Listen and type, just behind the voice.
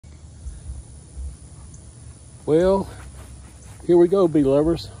Well, here we go, bee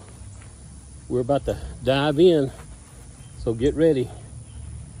lovers. We're about to dive in, so get ready.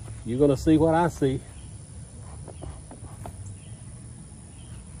 You're gonna see what I see.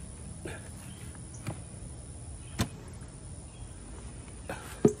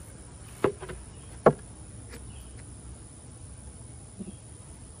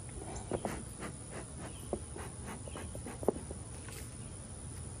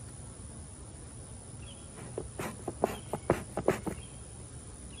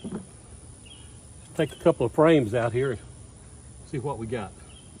 Take a couple of frames out here and see what we got.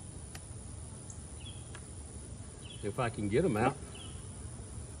 If I can get them out.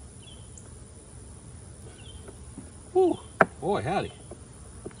 Whew, boy howdy.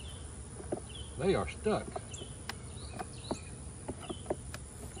 They are stuck.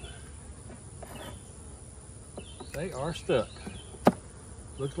 They are stuck.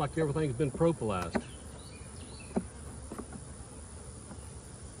 Looks like everything's been propolized.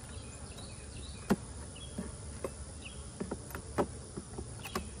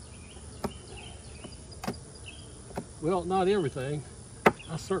 Well, not everything.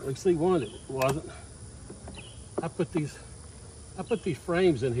 I certainly see one that wasn't. I put these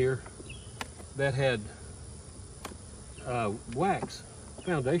frames in here that had wax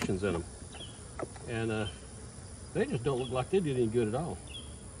foundations in them, and they just don't look like they did any good at all.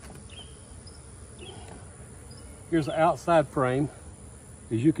 Here's the outside frame.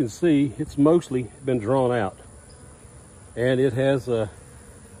 As you can see, it's mostly been drawn out, and it has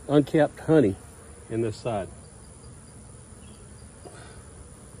uncapped honey in this side.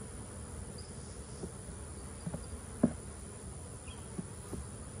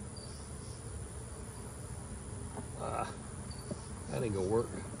 That ain't gonna work.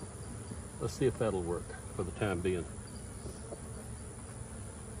 Let's see if that'll work for the time being.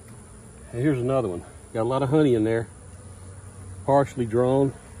 And here's another one. Got a lot of honey in there. Partially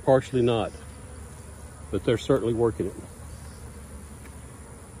drawn, partially not. But they're certainly working it.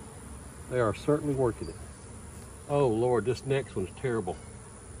 They are certainly working it. Oh Lord, this next one's terrible.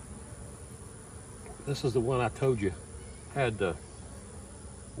 This is the one I told you had the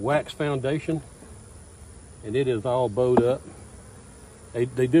wax foundation, and it is all bowed up. They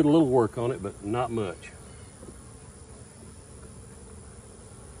did a little work on it, but not much.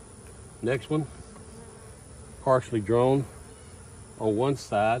 Next one, partially drawn on one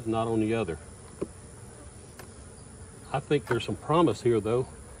side, not on the other. I think there's some promise here though,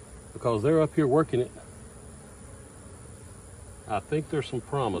 because they're up here working it. I think there's some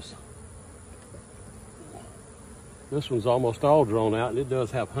promise. This one's almost all drawn out, and it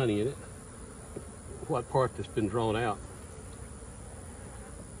does have honey in it. What part that's been drawn out?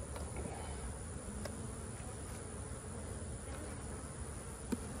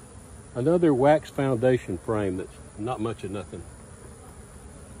 Another wax foundation frame that's not much of nothing.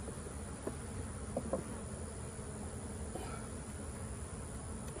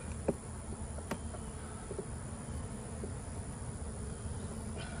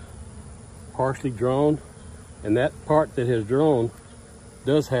 Partially drawn, and that part that has drawn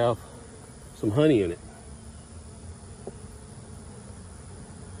does have some honey in it.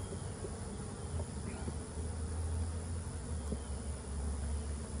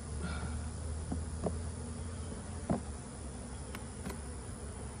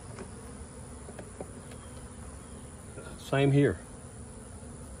 Same here.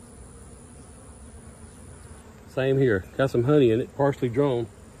 Same here. Got some honey in it, partially drawn.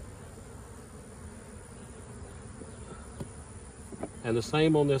 And the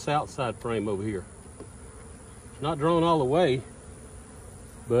same on this outside frame over here. It's not drawn all the way,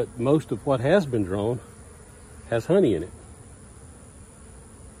 but most of what has been drawn has honey in it.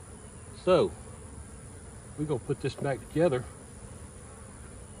 So, we're gonna put this back together.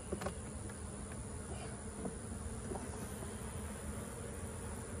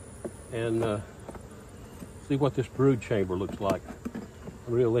 And see what this brood chamber looks like.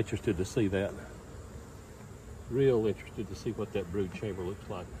 I'm real interested to see that. Real interested to see what that brood chamber looks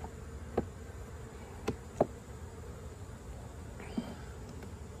like.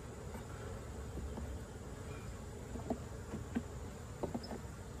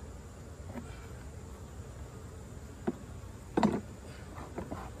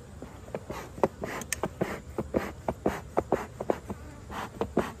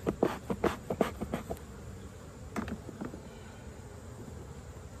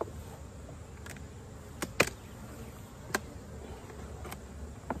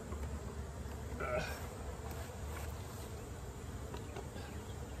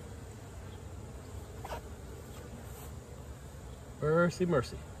 Mercy,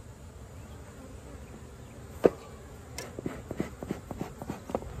 mercy.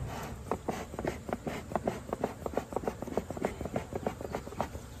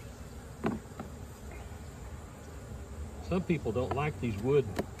 some people don't like these wood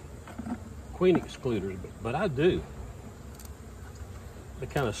queen excluders, but I do. They're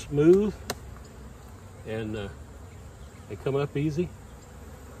kind of smooth and they come up easy.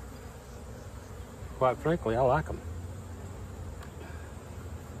 Quite frankly, I like them.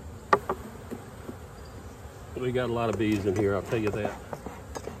 We got a lot of bees in here, I'll tell you that.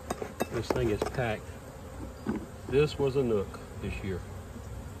 This thing is packed. This was a nook this year.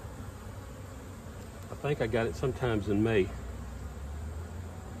 I think I got it sometimes in May.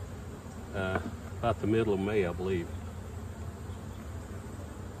 About the middle of May, I believe.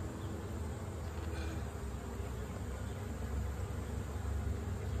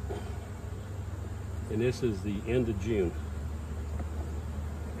 And this is the end of June.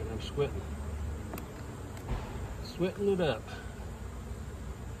 And I'm sweating. Sweating it up.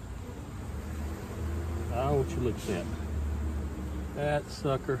 Oh, what you look at. That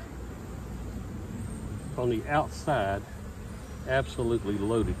sucker on the outside, absolutely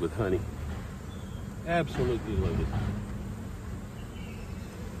loaded with honey. Absolutely loaded.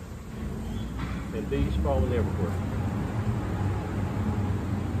 And bees falling everywhere.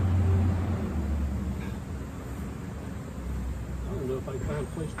 I don't know if I can find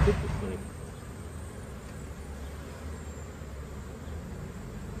a place to put this thing.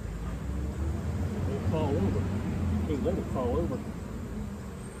 It'll fall over. Can't let it fall over.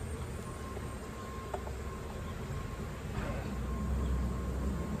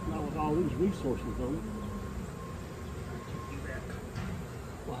 Not with all these resources on it.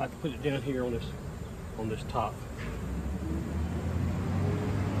 We'll have to put it down here on this top.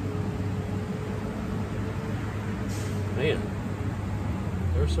 Man,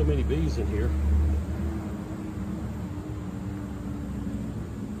 there's so many bees in here.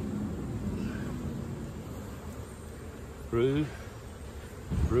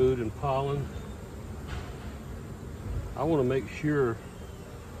 Brood and pollen. I want to make sure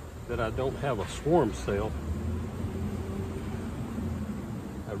that I don't have a swarm cell.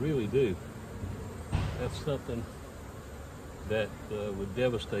 I really do. That's something that would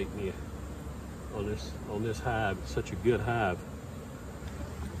devastate me on this hive. It's such a good hive.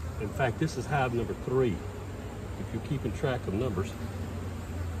 In fact, this is hive number 3, if you're keeping track of numbers.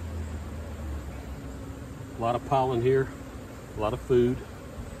 A lot of pollen here, a lot of food.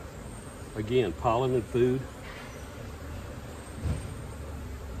 Again, pollen and food.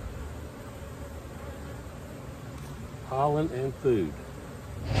 Pollen and food.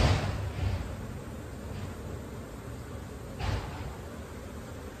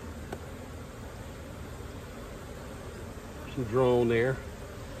 Some drone there.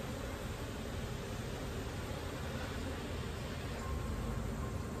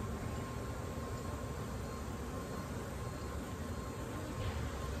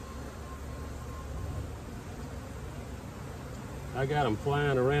 I got them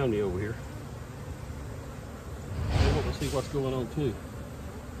flying around me over here. I want to see what's going on too.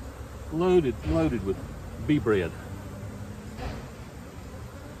 Loaded with bee bread.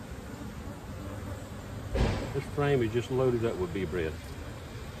 This frame is just loaded up with bee bread.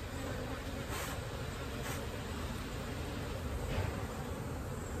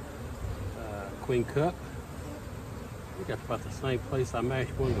 Queen cup. I think that's about the same place I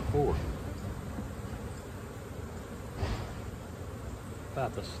mashed one before.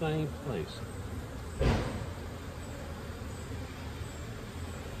 About the same place.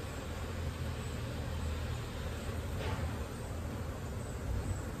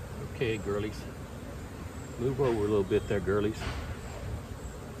 Okay, girlies. Move over a little bit there, girlies.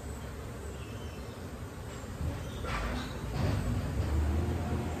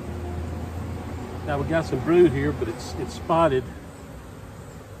 Now we got some brood here, but it's spotted.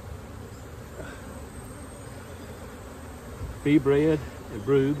 Bee bread and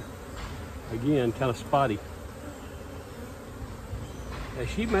brood, again, kind of spotty. Now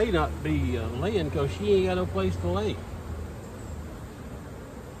she may not be laying because she ain't got no place to lay. You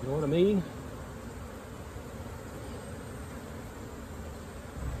know what I mean?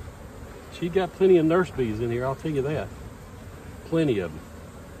 She got plenty of nurse bees in here, I'll tell you that. Plenty of them.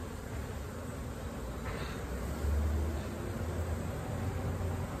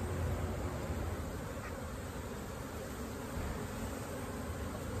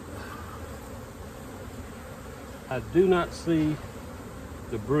 I do not see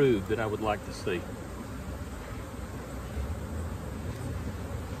the brood that I would like to see.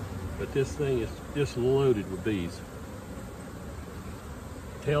 But this thing is just loaded with bees.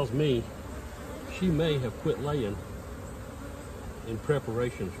 Tells me she may have quit laying in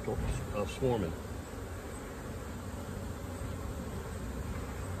preparation of swarming.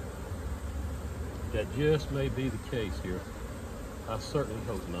 that just may be the case here. I certainly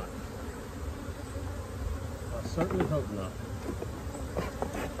hope not. I certainly hope not.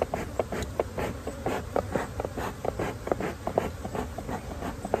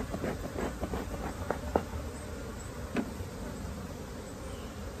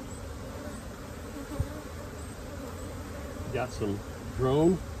 Got some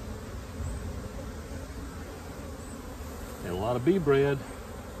drone and a lot of bee bread.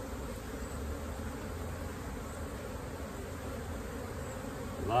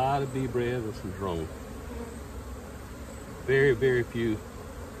 A lot of bee bread and some drone. Very few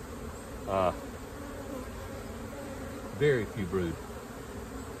brood.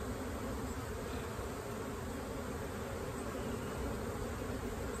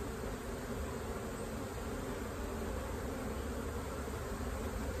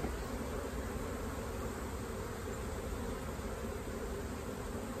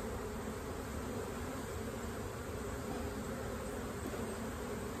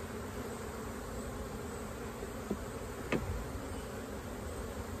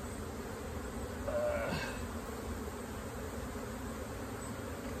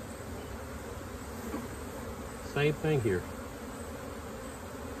 Same thing here.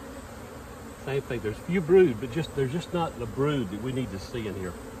 Same thing. There's few brood, but there's just not the brood that we need to see in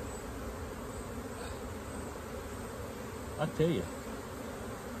here. I tell you,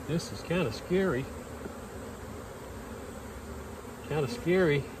 this is kind of scary. Kind of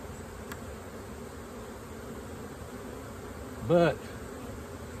scary. But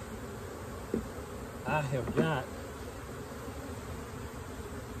I have got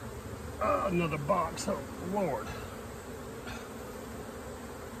another box. Oh Lord.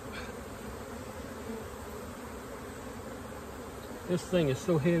 This thing is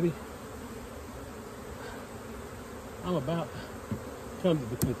so heavy. I'm about to come to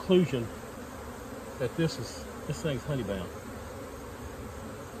the conclusion that this thing's honey bound.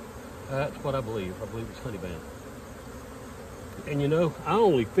 That's what I believe. I believe it's honey bound. And you know, I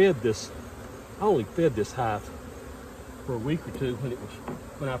only fed this hive for a week or two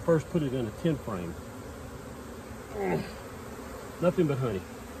when I first put it in a 10 frame. Nothing but honey.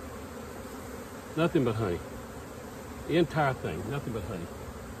 Nothing but honey. The entire thing, nothing but honey.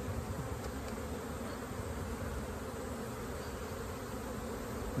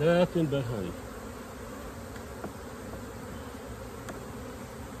 Nothing but honey.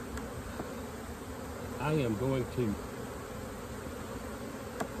 I am going to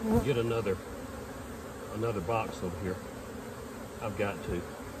get another box over here. I've got to.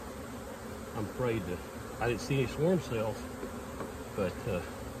 I'm afraid that I didn't see any swarm cells, but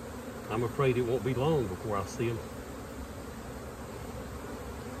I'm afraid it won't be long before I see them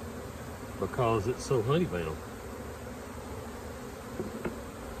because it's so honey bound.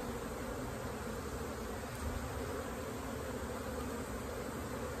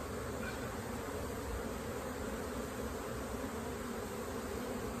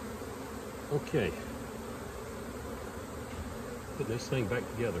 Okay, putting this thing back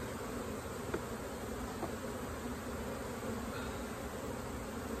together.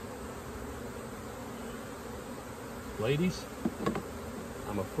 Ladies,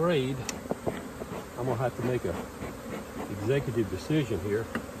 I'm afraid I'm gonna have to make an executive decision here.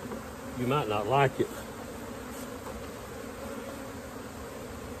 You might not like it.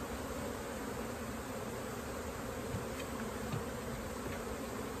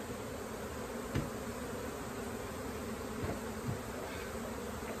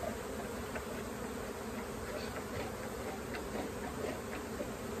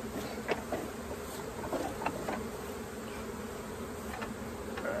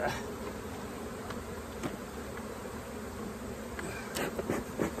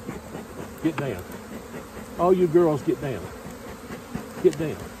 Get down. All you girls, get down. Get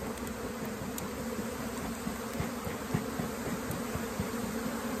down.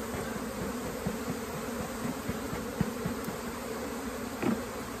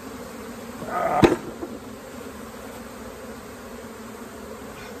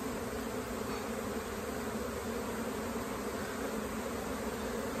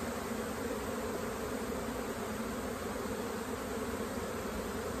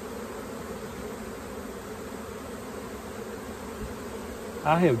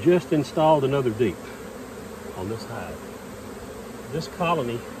 I have just installed another deep on this hive. This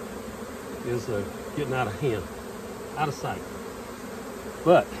colony is getting out of hand, out of sight.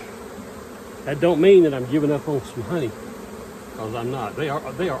 But that don't mean that I'm giving up on some honey, because I'm not. They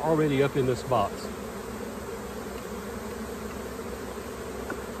are already up in this box.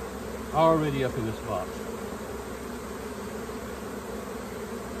 Already up in this box.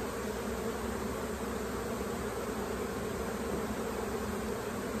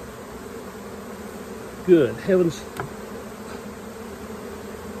 Good heavens.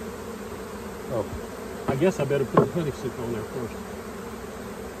 Oh, I guess I better put the honeysuckle on there first.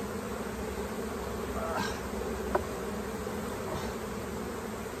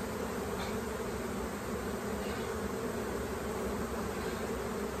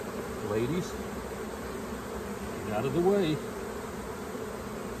 Ladies, get out of the way.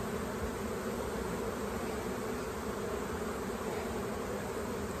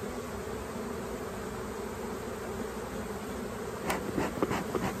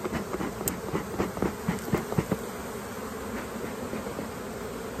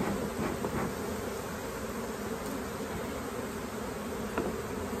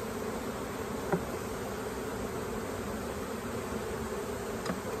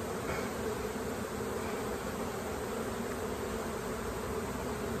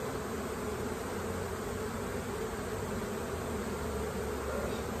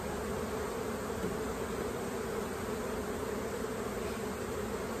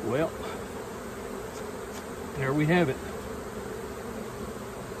 Well, there we have it.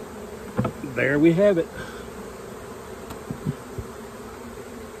 There we have it.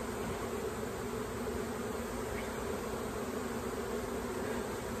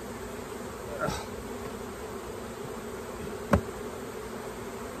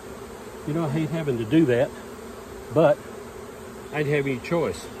 You know, I hate having to do that, but I didn't have any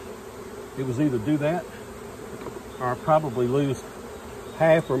choice. It was either do that or I'd probably lose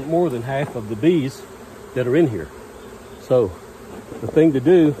half or more than half of the bees that are in here. So the thing to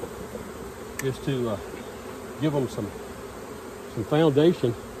do is to give them some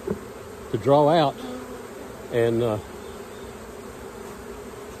foundation to draw out and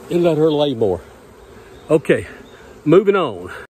let her lay more. Okay, moving on.